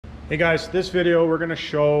Hey guys, this video we're going to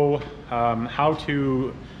show how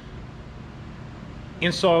to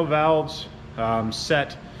install valves,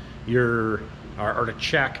 set your, or to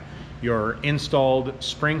check your installed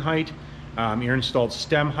spring height, your installed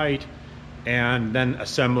stem height, and then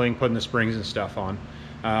assembling, putting the springs and stuff on.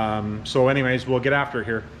 So anyways, we'll get after it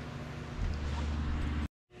here.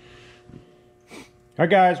 All right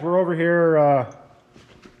guys, we're over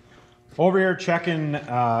here checking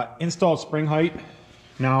installed spring height.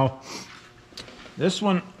 Now, this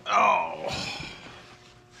one,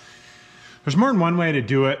 there's more than one way to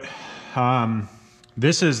do it.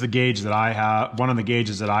 This is the gauge that I have, one of the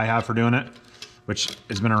gauges that I have for doing it, which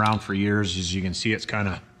has been around for years. As you can see, it's kind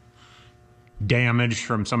of damaged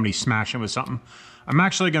from somebody smashing it with something. I'm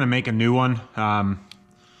actually going to make a new one,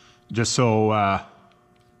 just so, I'm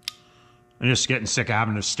just getting sick of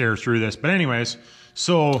having to stare through this. But anyways,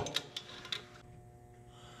 so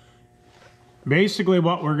basically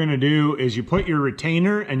what we're going to do is you put your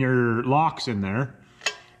retainer and your locks in there,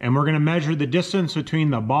 and we're going to measure the distance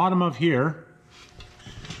between the bottom of here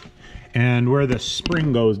and where the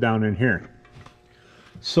spring goes down in here.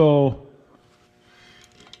 So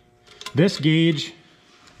this gauge,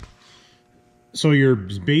 so your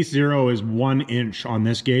base zero is 1 inch on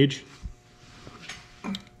this gauge.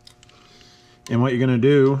 And what you're going to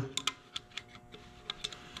do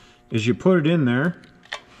is you put it in there.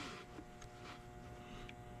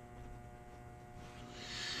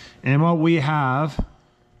 And what we have, I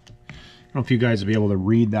don't know if you guys will be able to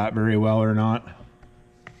read that very well or not.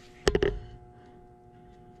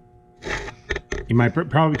 You might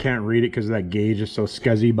probably can't read it because that gauge is so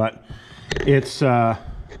scuzzy, but it's an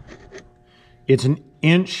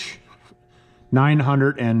inch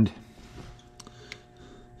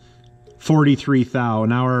 943 thou.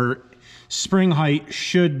 Now our spring height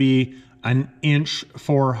should be an inch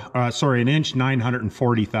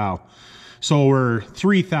 940 thou. So we're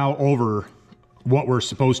 3 thou over what we're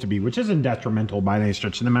supposed to be, which isn't detrimental by any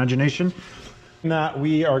stretch of the imagination. That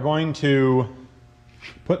we are going to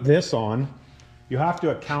put this on, you have to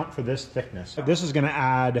account for this thickness. This is going to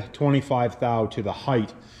add 25 thou to the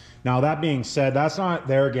height. Now that being said, that's not,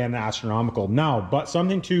 there again, astronomical. Now, but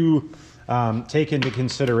something to take into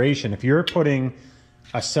consideration, if you're putting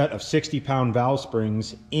a set of 60-pound valve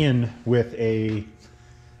springs in with a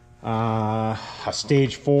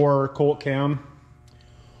stage 4 Colt cam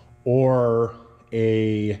or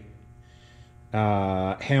a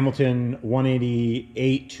Hamilton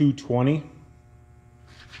 188-220,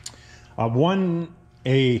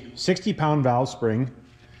 a 60-pound valve spring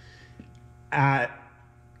at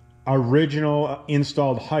original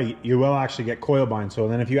installed height, you will actually get coil bind. So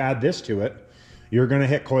then if you add this to it, you're going to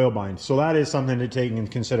hit coil bind. So that is something to take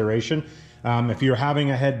into consideration. If you're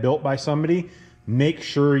having a head built by somebody, make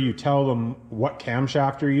sure you tell them what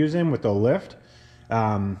camshaft you're using with the lift.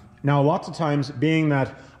 Now, lots of times, being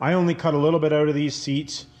that I only cut a little bit out of these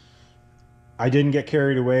seats, I didn't get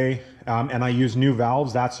carried away, and I use new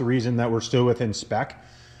valves. That's the reason that we're still within spec.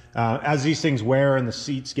 As these things wear and the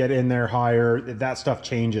seats get in there higher, that stuff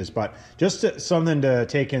changes. But just something to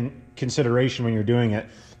take in consideration when you're doing it.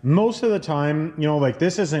 Most of the time, you know, like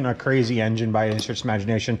this isn't a crazy engine by any stretch of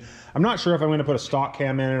imagination. I'm not sure if I'm going to put a stock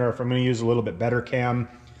cam in it or if I'm going to use a little bit better cam.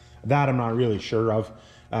 That I'm not really sure of.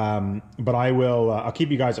 But I will, I'll keep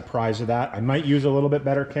you guys apprised of that. I might use a little bit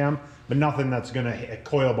better cam, but nothing that's going to hit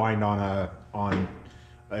coil bind on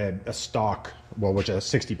a stock, well, which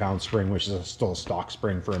is a 60-pound spring, which is still a stock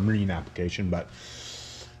spring for a marine application, but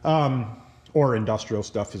or industrial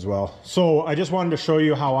stuff as well. So I just wanted to show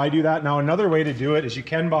you how I do that. Now, another way to do it is you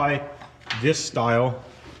can buy this style,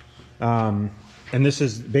 and this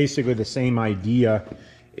is basically the same idea.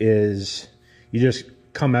 Is you just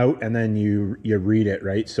come out and then you read it,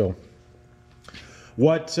 right? So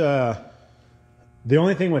what the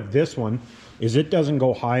only thing with this one is it doesn't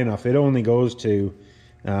go high enough. It only goes to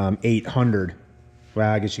 800.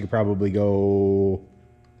 Well, I guess you could probably go,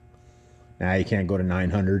 nah, you can't go to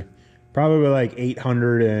 900. Probably like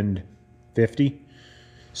 850.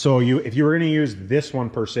 So if you were going to use this one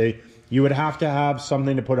per se, you would have to have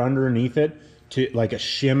something to put underneath it, to like a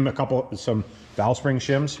shim, some valve spring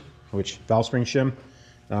shims, which valve spring shim.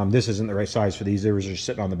 This isn't the right size for these. They were just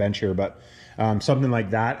sitting on the bench here, but something like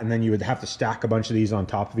that. And then you would have to stack a bunch of these on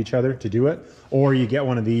top of each other to do it. Or you get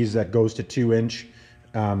one of these that goes to 2-inch,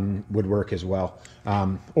 would work as well,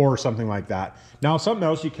 or something like that. Now, something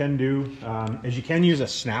else you can do is you can use a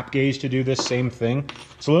snap gauge to do this same thing.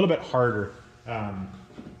 It's a little bit harder. I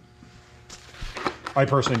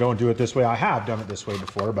personally don't do it this way. I have done it this way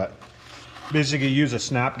before, but basically use a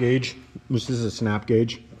snap gauge. This is a snap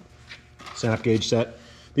gauge set.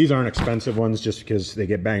 These aren't expensive ones just because they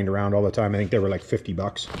get banged around all the time. I think they were like 50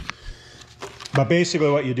 bucks. But basically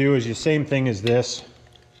what you do is the same thing as this.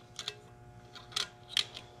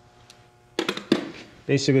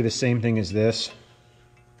 Basically the same thing as this.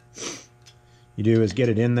 You do is get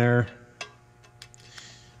it in there,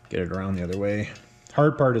 get it around the other way.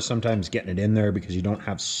 Hard part is sometimes getting it in there because you don't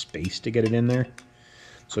have space to get it in there.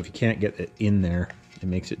 So if you can't get it in there, it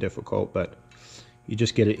makes it difficult, but you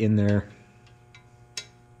just get it in there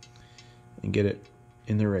and get it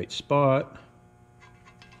in the right spot,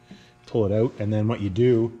 pull it out, and then what you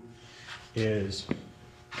do is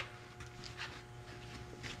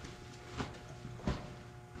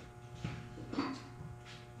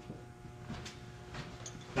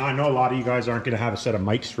now I know a lot of you guys aren't going to have a set of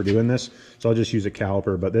mics for doing this, so I'll just use a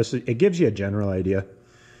caliper, but this, it gives you a general idea.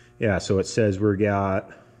 Yeah, so it says we're got,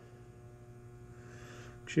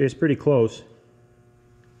 actually it's pretty close.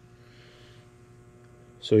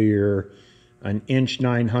 So you're an inch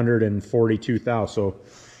 942 thou. So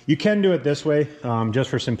you can do it this way.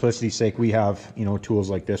 Just for simplicity's sake, we have, you know,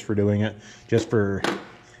 tools like this for doing it, just for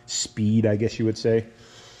speed, I guess you would say.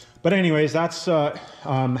 But anyways, that's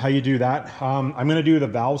how you do that. I'm going to do the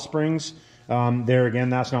valve springs. There again,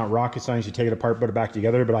 that's not rocket science. You take it apart, put it back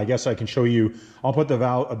together. But I guess I can show you. I'll put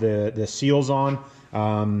the seals on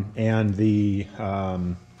and the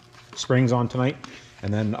springs on tonight,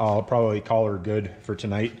 and then I'll probably call her good for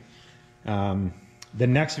tonight. The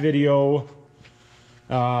next video,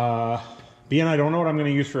 being I don't know what I'm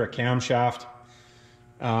going to use for a camshaft.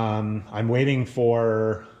 I'm waiting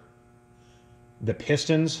for the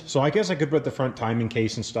pistons, so I guess I could put the front timing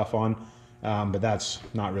case and stuff on, but that's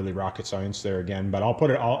not really rocket science there again. But I'll put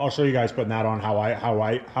it. I'll show you guys putting that on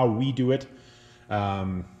how we do it.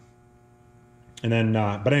 And then,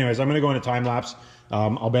 but anyways, I'm gonna go into time lapse.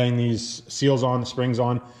 I'll bang these seals on, the springs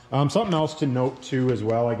on. Something else to note too, as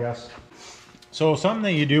well, I guess. So something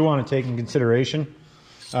that you do want to take in consideration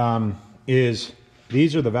is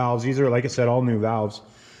these are the valves. These are, like I said, all new valves.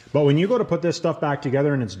 But when you go to put this stuff back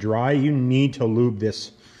together and it's dry, you need to lube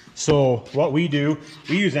this. So what we do,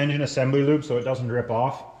 we use engine assembly lube so it doesn't drip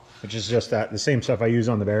off, which is just the same stuff I use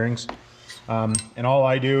on the bearings. And all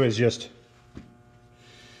I do is just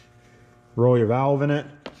roll your valve in it,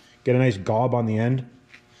 get a nice gob on the end,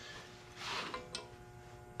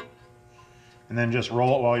 and then just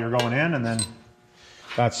roll it while you're going in, and then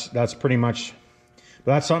that's pretty much,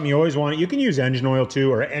 but that's something you always want. You can use engine oil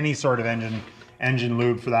too, or any sort of engine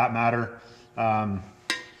lube for that matter.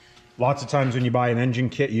 Lots of times when you buy an engine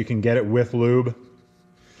kit, you can get it with lube.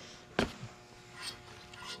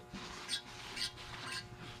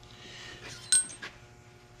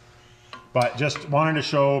 But just wanted to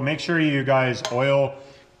show, make sure you guys oil,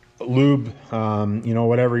 lube, you know,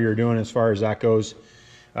 whatever you're doing as far as that goes,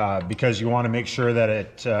 because you want to make sure that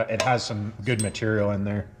it has some good material in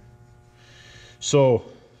there. So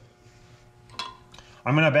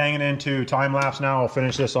I'm going to bang it into time lapse now. I'll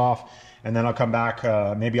finish this off and then I'll come back.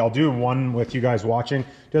 Maybe I'll do one with you guys watching,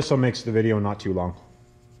 just so it makes the video not too long.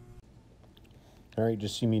 All right,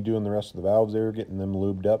 just see me doing the rest of the valves there, getting them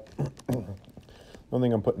lubed up. One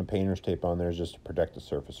thing I'm putting a painter's tape on there is just to protect the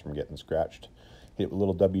surface from getting scratched. Hit with a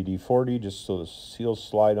little WD-40 just so the seals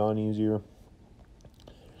slide on easier.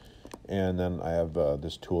 And then I have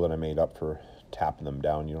this tool that I made up for tapping them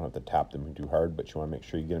down. You don't have to tap them too hard, but you want to make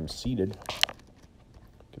sure you get them seated.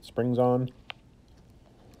 Get springs on,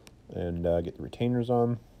 and get the retainers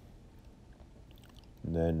on.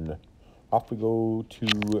 And then off we go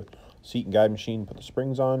to seat and guide machine, put the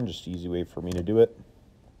springs on. Just an easy way for me to do it.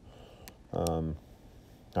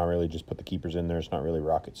 Not really, just put the keepers in there. It's not really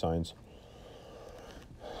rocket science.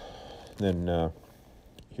 Then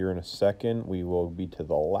here in a second, we will be to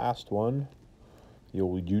the last one, the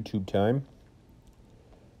old YouTube time.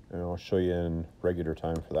 And I'll show you in regular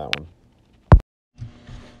time for that one.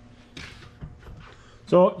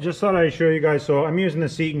 So just thought I'd show you guys. So I'm using the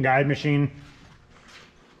seat and guide machine.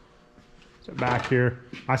 So back here,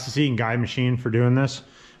 that's the seat and guide machine for doing this.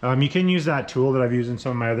 You can use that tool that I've used in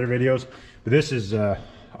some of my other videos, but this is a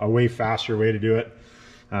way faster way to do it.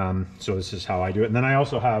 So this is how I do it. And then I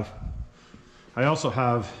also have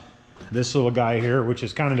this little guy here, which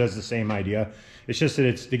is kind of does the same idea. It's just that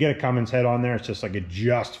it's to get a Cummins head on there. It's just like it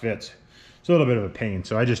just fits. It's a little bit of a pain,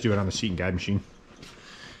 so I just do it on the seat and guide machine.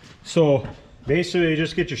 So basically, you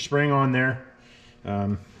just get your spring on there.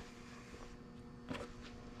 And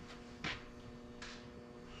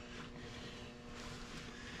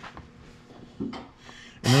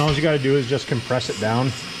then all you got to do is just compress it down.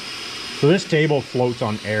 So this table floats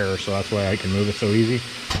on air, so that's why I can move it so easy.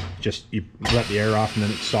 Just you let the air off and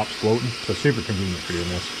then it stops floating. So super convenient for doing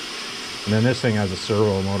this. And then this thing has a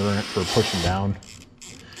servo motor in it for pushing down.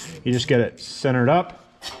 You just get it centered up.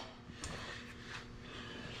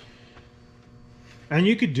 And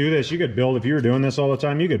you could do this, you could build, if you were doing this all the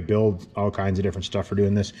time, you could build all kinds of different stuff for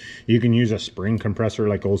doing this. You can use a spring compressor,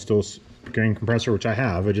 like old steel spring compressor, which I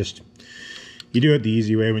have. You do it the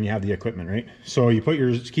easy way when you have the equipment, right? So you put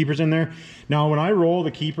your keepers in there. Now, when I roll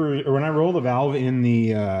the keeper, or when I roll the valve in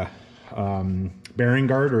the bearing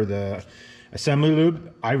guard or the assembly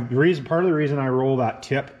lube, part of the reason I roll that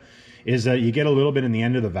tip is that you get a little bit in the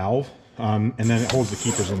end of the valve, and then it holds the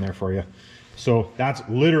keepers in there for you. So that's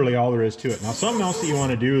literally all there is to it. Now, something else that you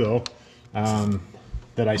want to do though,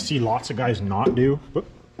 that I see lots of guys not do,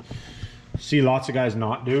 is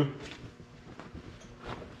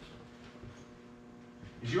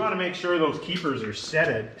you want to make sure those keepers are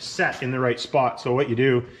set in the right spot. So what you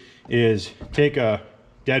do is take a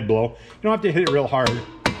dead blow. You don't have to hit it real hard,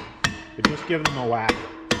 but just give them a whack.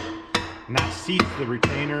 And that seats the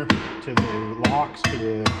retainer to the locks to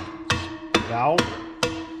the valve.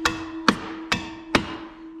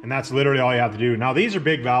 And that's literally all you have to do. Now, these are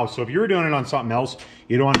big valves, so if you were doing it on something else,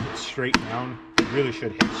 you don't want to hit straight down. You really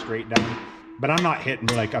should hit straight down. But I'm not hitting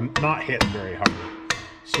very hard.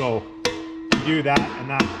 So you do that, and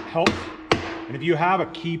that helps. And if you have a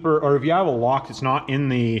keeper, or if you have a lock that's not in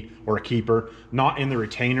the, or a keeper, not in the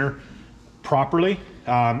retainer properly,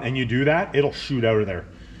 and you do that, it'll shoot out of there.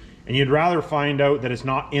 And you'd rather find out that it's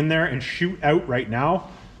not in there and shoot out right now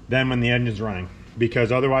than when the engine's running.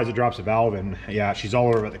 Because otherwise it drops a valve and yeah, she's all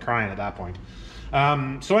over at the crying at that point.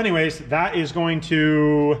 So anyways, that is going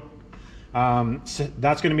to,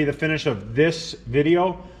 that's going to be the finish of this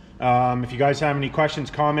video. If you guys have any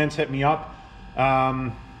questions, comments, hit me up.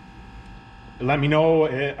 Let me know,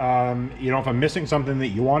 you know, if I'm missing something that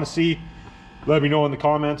you want to see, let me know in the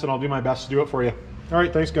comments and I'll do my best to do it for you. All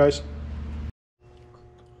right, thanks guys.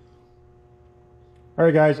 All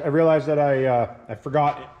right guys, I realized that I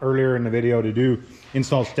forgot earlier in the video to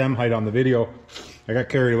install stem height on the video. I got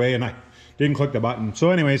carried away and I didn't click the button. So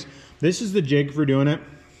anyways, this is the jig for doing it.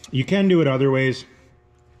 You can do it other ways.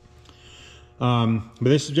 But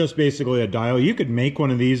this is just basically a dial. You could make one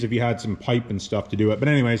of these if you had some pipe and stuff to do it. But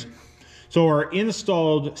anyways, so our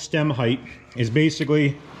installed stem height is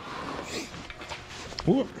basically,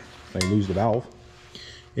 if I lose the valve,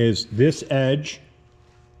 is this edge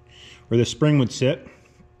where the spring would sit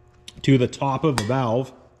to the top of the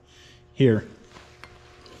valve here.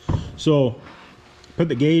 So put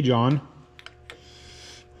the gauge on.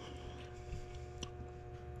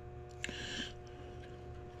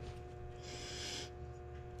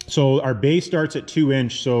 So our base starts at 2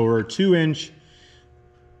 inch. So we're 2 inch,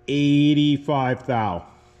 85 thou.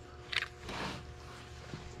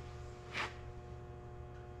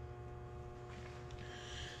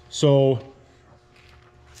 So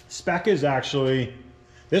spec is actually,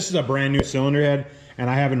 this is a brand new cylinder head and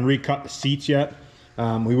I haven't recut the seats yet.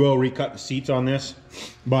 We will recut the seats on this,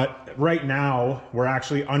 but right now we're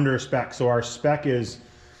actually under spec. So our spec is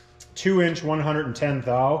 2 inch 110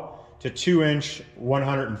 thou to 2 inch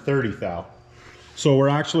 130 thou. So we're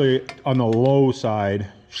actually on the low side,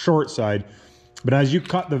 short side, but as you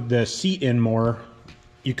cut the seat in more,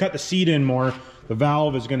 the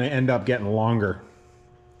valve is gonna end up getting longer.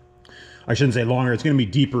 I shouldn't say longer, it's gonna be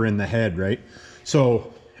deeper in the head, right?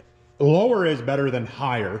 So lower is better than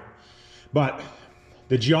higher, but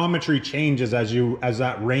the geometry changes as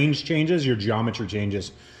that range changes, your geometry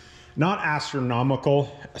changes. Not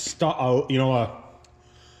astronomical, you know,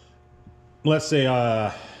 let's say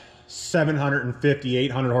a 750,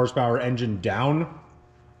 800 horsepower engine down,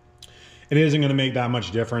 it isn't gonna make that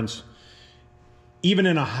much difference. Even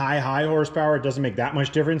in a high horsepower, it doesn't make that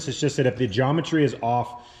much difference. It's just that if the geometry is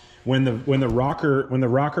off, when the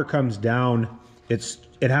rocker comes down, it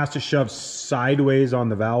has to shove sideways on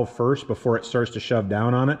the valve first before it starts to shove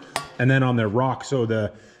down on it, and then on the rock.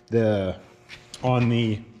 So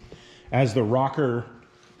as the rocker,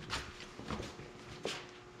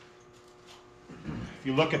 if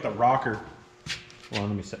you look at the rocker, hold on,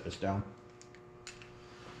 let me set this down.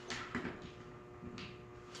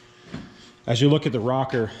 As you look at the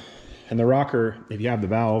rocker, and the rocker, if you have the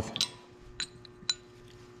valve,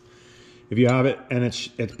 if you have it and it's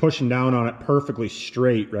pushing down on it perfectly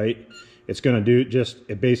straight, right? It's gonna do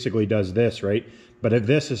it basically does this, right? But if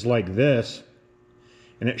this is like this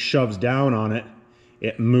and it shoves down on it,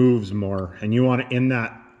 it moves more, and you want it in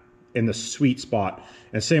the sweet spot.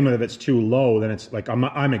 And same with if it's too low, then it's like,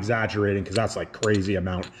 I'm exaggerating because that's like crazy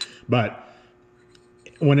amount. But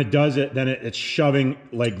when it does it, then it's shoving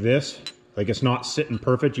like this, like it's not sitting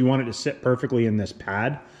perfect. You want it to sit perfectly in this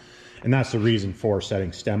pad. And that's the reason for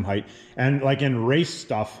setting stem height. And like in race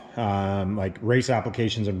stuff, like race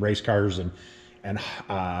applications and race cars and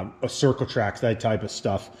circle tracks, that type of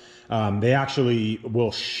stuff, they actually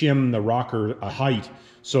will shim the rocker a height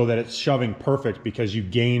so that it's shoving perfect, because you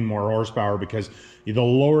gain more horsepower, because the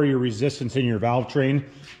lower your resistance in your valve train,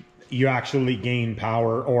 you actually gain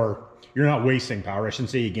power, or you're not wasting power. I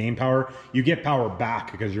shouldn't say you gain power. You get power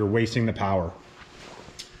back because you're wasting the power.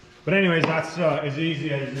 But anyways, that's as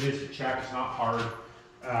easy as it is to check. It's not hard.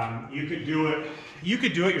 You could do it. You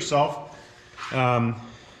could do it yourself.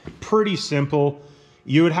 Pretty simple.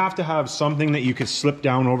 You would have to have something that you could slip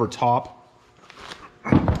down over top.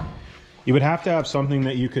 You would have to have something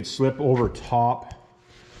that you could slip over top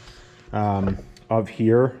of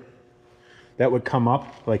here that would come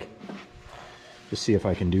up. Like, just see if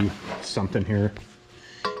I can do something here.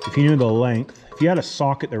 If you knew the length, if you had a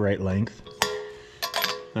socket the right length,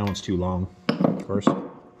 that one's too long, of course.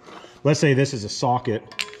 Let's say this is a socket.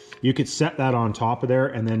 You could set that on top of there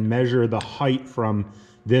and then measure the height from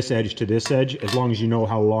this edge to this edge. As long as you know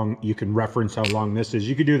how long, you can reference how long this is.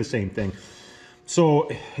 You could do the same thing. So,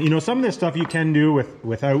 you know, some of this stuff you can do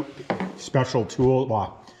without special tool,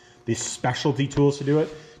 well, these specialty tools to do it.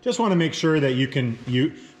 Just want to make sure that you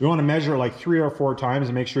want to measure like 3 or 4 times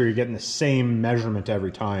and make sure you're getting the same measurement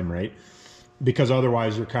every time, right? Because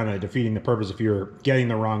otherwise you're kind of defeating the purpose. If you're getting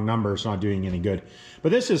the wrong number, it's not doing any good.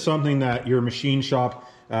 But this is something that your machine shop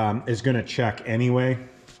is going to check anyway.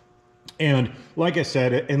 And like I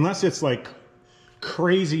said, unless it's like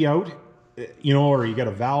crazy out, you know, or you got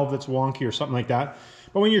a valve that's wonky or something like that.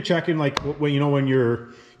 But when you're checking, like, you know, when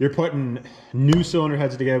you're putting new cylinder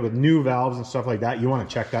heads together with new valves and stuff like that, you want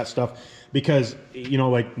to check that stuff, because, you know,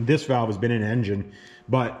 like this valve has been in engine,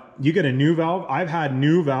 but you get a new valve. I've had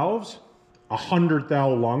new valves 100 thou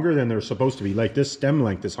longer than they're supposed to be. Like this stem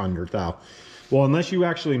length is 100 thou. Well, unless you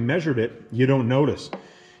actually measured it, you don't notice.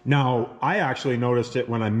 Now, I actually noticed it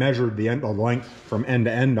when I measured the length from end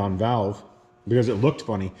to end on valve, because it looked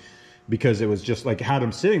funny, because it was just like, had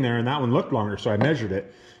them sitting there and that one looked longer, so I measured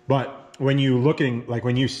it. But when you looking, like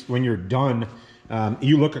when you're done,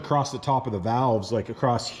 you look across the top of the valves, like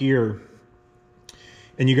across here,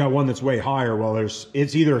 and you got one that's way higher. Well,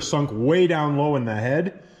 it's either sunk way down low in the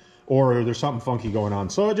head, or there's something funky going on.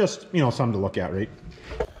 So just, you know, something to look at, right?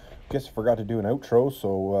 Guess I forgot to do an outro,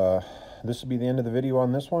 so this will be the end of the video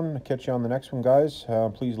on this one. I'll catch you on the next one, guys.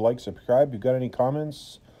 Please like, subscribe. If you've got any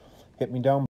comments, hit me down